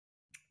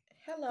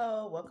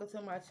Hello, welcome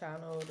to my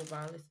channel,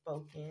 Divinely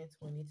Spoken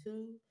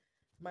 22.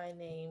 My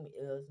name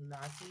is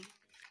Nati.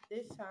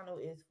 This channel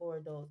is for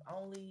adults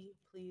only.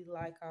 Please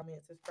like,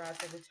 comment, subscribe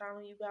to the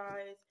channel, you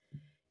guys.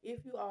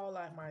 If you all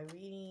like my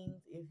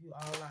readings, if you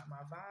all like my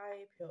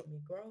vibe, help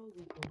me grow.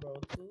 We can grow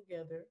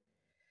together.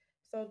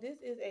 So this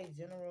is a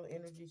general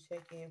energy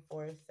check-in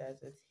for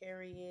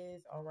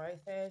Sagittarius. All right,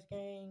 Sag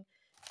gang.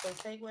 So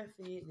take what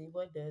fits, leave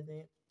what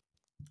doesn't.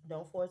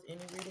 Don't force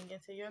any reading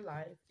into your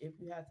life. If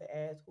you have to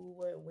ask who,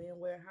 what, when,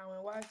 where, how,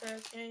 and why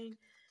such game,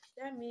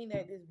 that means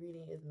that this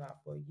reading is not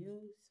for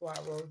you.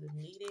 Swap rolls if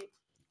needed.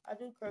 I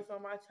do curse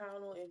on my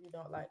channel. If you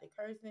don't like the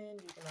cursing,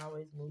 you can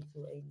always move to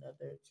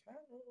another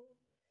channel.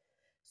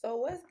 So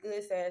what's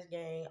good, Sash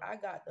Gang? I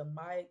got the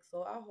mic,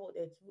 so I hope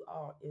that you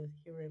all is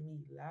hearing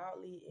me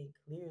loudly and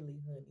clearly,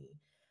 honey.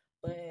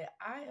 But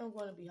I am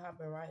going to be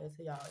hopping right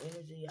into y'all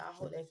energy. I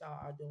hope that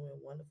y'all are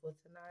doing wonderful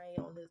tonight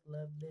on this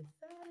lovely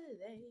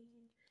Saturday.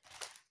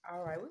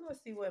 All right, we're gonna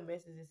see what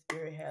message the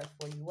spirit has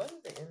for you. What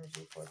is the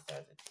energy for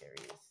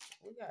Sagittarius?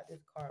 We got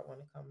this card want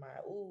to come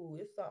out. Ooh,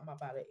 it's something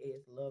about an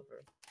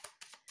ex-lover.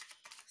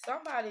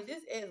 Somebody,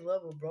 this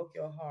ex-lover broke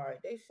your heart.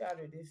 They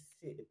shattered this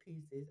shit to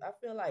pieces. I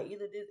feel like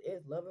either this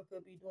ex-lover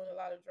could be doing a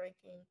lot of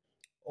drinking,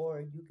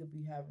 or you could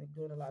be having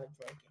doing a lot of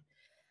drinking.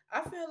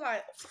 I feel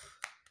like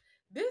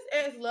this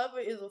ex-lover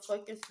is a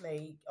fucking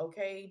snake.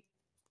 Okay,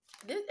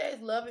 this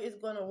ex-lover is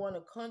gonna want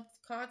to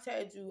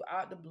contact you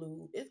out the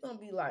blue. It's gonna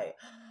be like,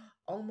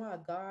 oh my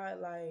god,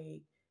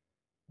 like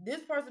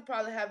this person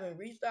probably haven't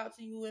reached out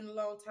to you in a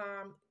long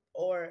time,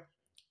 or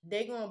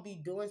they gonna be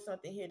doing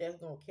something here that's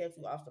gonna catch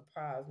you off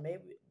surprise.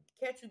 Maybe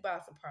catch you by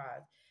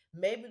surprise.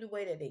 Maybe the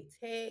way that they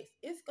text,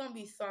 it's gonna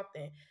be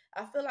something.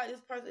 I feel like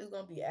this person is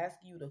gonna be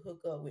asking you to hook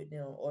up with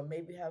them, or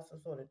maybe have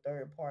some sort of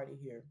third party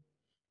here.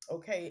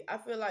 Okay, I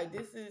feel like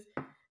this is,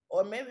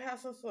 or maybe have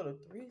some sort of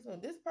threesome.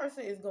 This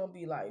person is gonna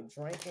be like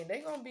drinking.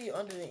 They're gonna be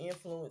under the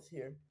influence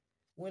here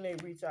when they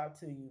reach out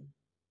to you.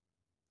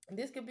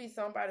 This could be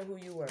somebody who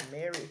you were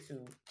married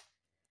to.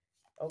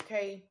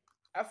 Okay,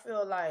 I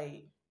feel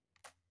like,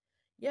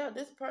 yeah,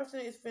 this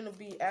person is finna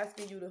be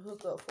asking you to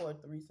hook up for a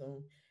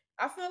threesome.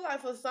 I feel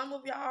like for some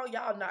of y'all,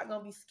 y'all not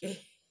gonna be scared.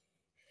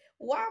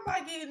 Why am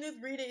I getting this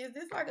reading? Is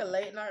this like a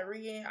late night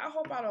reading? I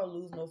hope I don't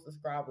lose no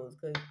subscribers,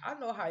 because I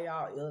know how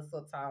y'all is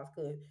sometimes.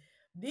 Because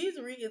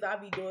these readings I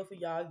be doing for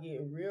y'all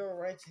get real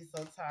wrenchy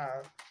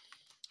sometimes.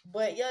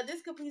 But yeah,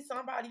 this could be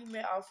somebody you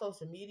met on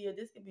social media.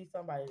 This could be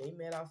somebody they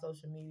met on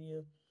social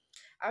media.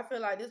 I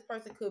feel like this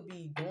person could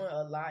be doing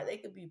a lot. They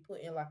could be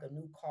putting like a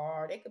new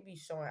car. They could be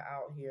showing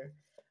out here.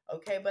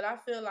 Okay, but I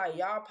feel like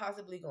y'all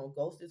possibly gonna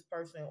ghost this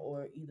person,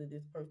 or either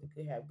this person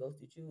could have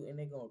ghosted you and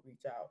they're gonna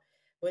reach out.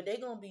 But they're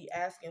gonna be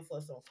asking for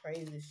some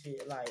crazy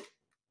shit. Like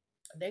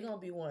they're gonna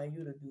be wanting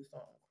you to do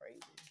something crazy.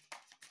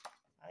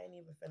 I ain't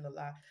even finna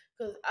lie.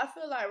 Cause I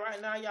feel like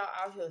right now y'all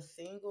out here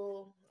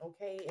single,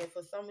 okay? And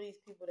for some of these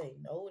people they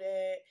know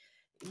that.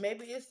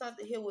 Maybe it's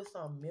something here with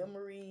some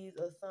memories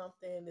or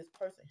something this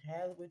person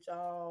has with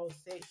y'all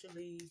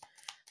sexually.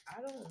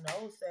 I don't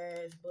know,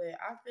 Sag, but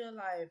I feel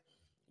like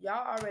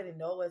y'all already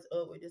know what's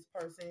up with this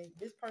person.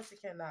 This person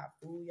cannot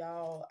fool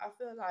y'all. I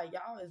feel like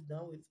y'all is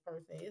done with this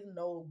person. It's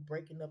no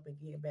breaking up and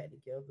getting back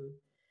together.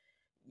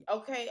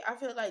 Okay, I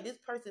feel like this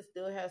person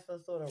still has some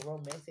sort of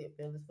romantic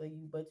feelings for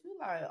you, but you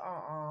like,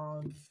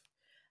 I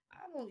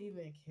don't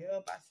even care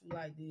about you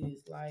like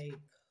this. Like,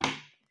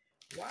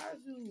 why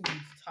is you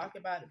talk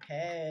about the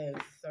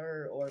past,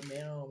 sir or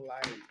ma'am?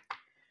 Like,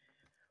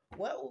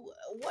 what,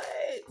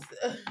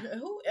 what?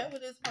 Whoever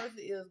this person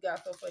is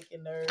got some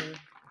fucking nerve.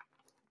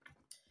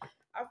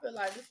 I feel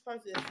like this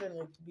person is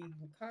finna be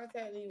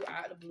contacting you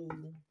out of the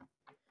blue.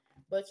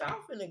 But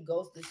y'all finna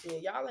ghost the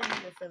shit. Y'all ain't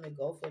even finna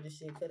go for the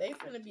shit. Cause they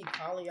finna be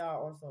calling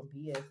y'all on some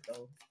BS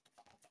though.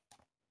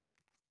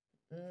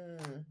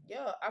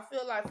 Yeah, I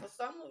feel like for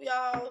some of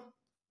y'all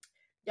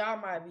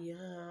might be,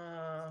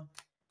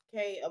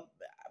 okay,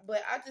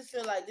 but I just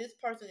feel like this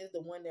person is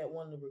the one that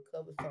wanted to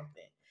recover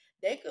something.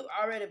 They could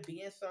already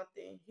be in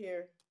something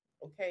here,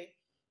 okay?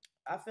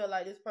 I feel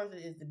like this person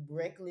is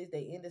reckless,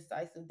 they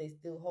indecisive, they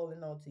still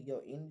holding on to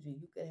your energy.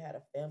 You could have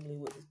a family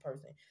with this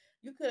person.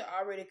 You could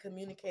already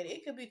communicate.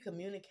 It could be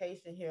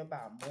communication here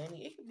about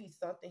money. It could be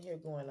something here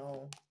going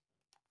on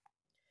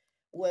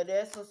where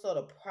there's some sort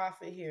of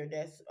profit here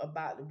that's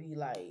about to be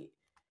like,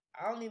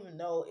 I don't even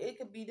know. It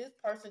could be this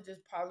person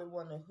just probably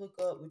want to hook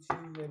up with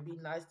you and be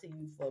nice to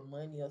you for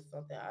money or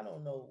something. I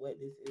don't know what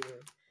this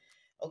is.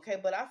 Okay,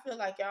 but I feel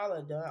like y'all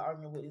are done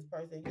arguing with this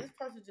person. This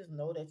person just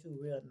know that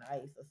you're real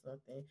nice or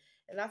something.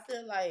 And I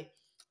feel like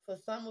for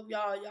some of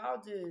y'all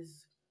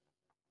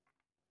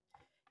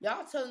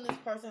telling this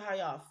person how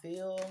y'all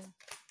feel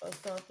or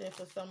something.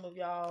 For some of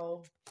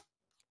y'all,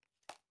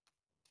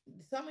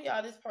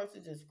 this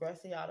person just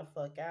stressing y'all the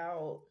fuck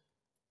out.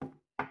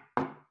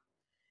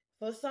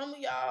 For some of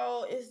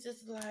y'all, it's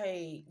just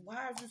like, why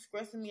are you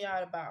stressing me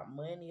out about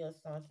money or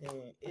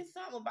something? It's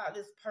something about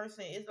this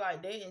person. It's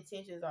like their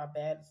intentions are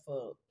bad as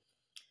fuck.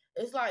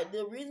 It's like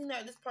the reason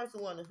that this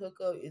person want to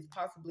hook up is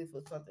possibly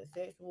for something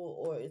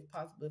sexual, or it's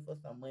possibly for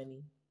some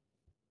money.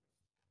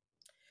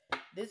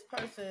 This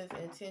person's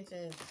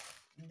intentions,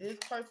 this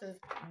person's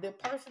the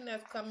person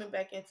that's coming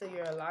back into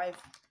your life,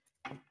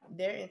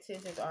 their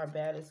intentions are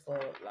bad as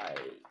fuck. Like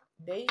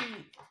they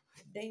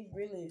they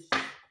really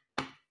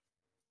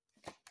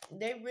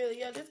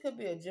yeah, this could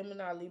be a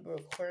Gemini, Libra,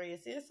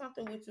 Aquarius. It's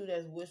something with you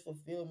that's wish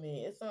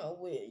fulfillment. It's something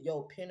with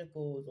your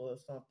pinnacles or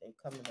something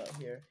coming up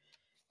here.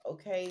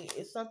 Okay,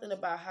 it's something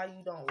about how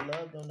you don't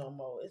love them no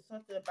more. It's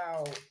something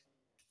about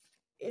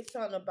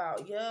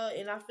yeah,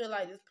 and I feel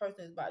like this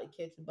person is about to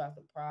catch you by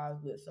surprise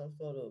with some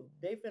sort of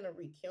they finna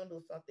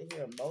rekindle something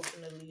here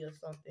emotionally or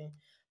something.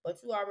 But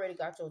you already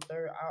got your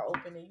third eye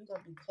open and you're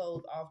gonna be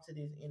closed off to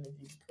this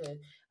energy because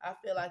I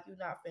feel like you're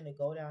not finna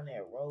go down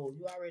that road.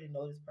 You already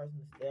know this person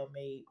is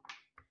stalemate.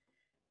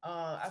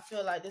 I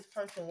feel like this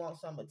person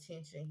wants some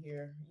attention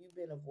here. You've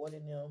been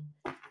avoiding them.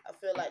 I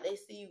feel like they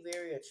see you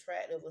very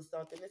attractive or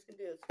something. This could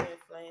be a twin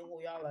flame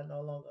who y'all are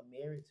no longer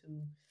married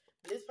to.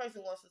 But this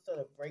person wants to sort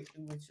of break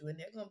through with you, and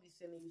they're gonna be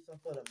sending you some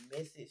sort of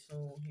message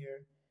soon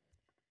here.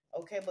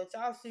 Okay, but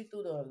y'all see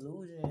through the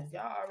illusions.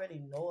 Y'all already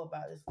know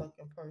about this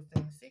fucking person.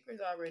 The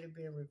secret's already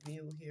been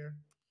revealed here.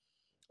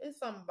 It's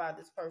something about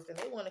this person.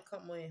 They want to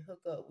come in and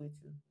hook up with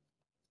you.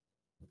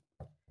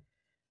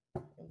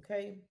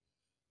 Okay,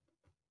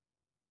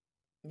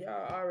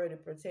 y'all already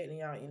protecting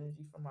y'all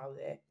energy from all of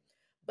that.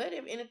 But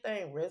if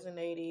anything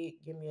resonated,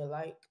 give me a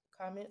like,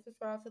 comment,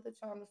 subscribe to the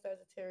channel,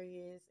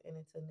 Sagittarius. And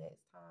until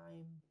next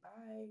time,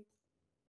 bye.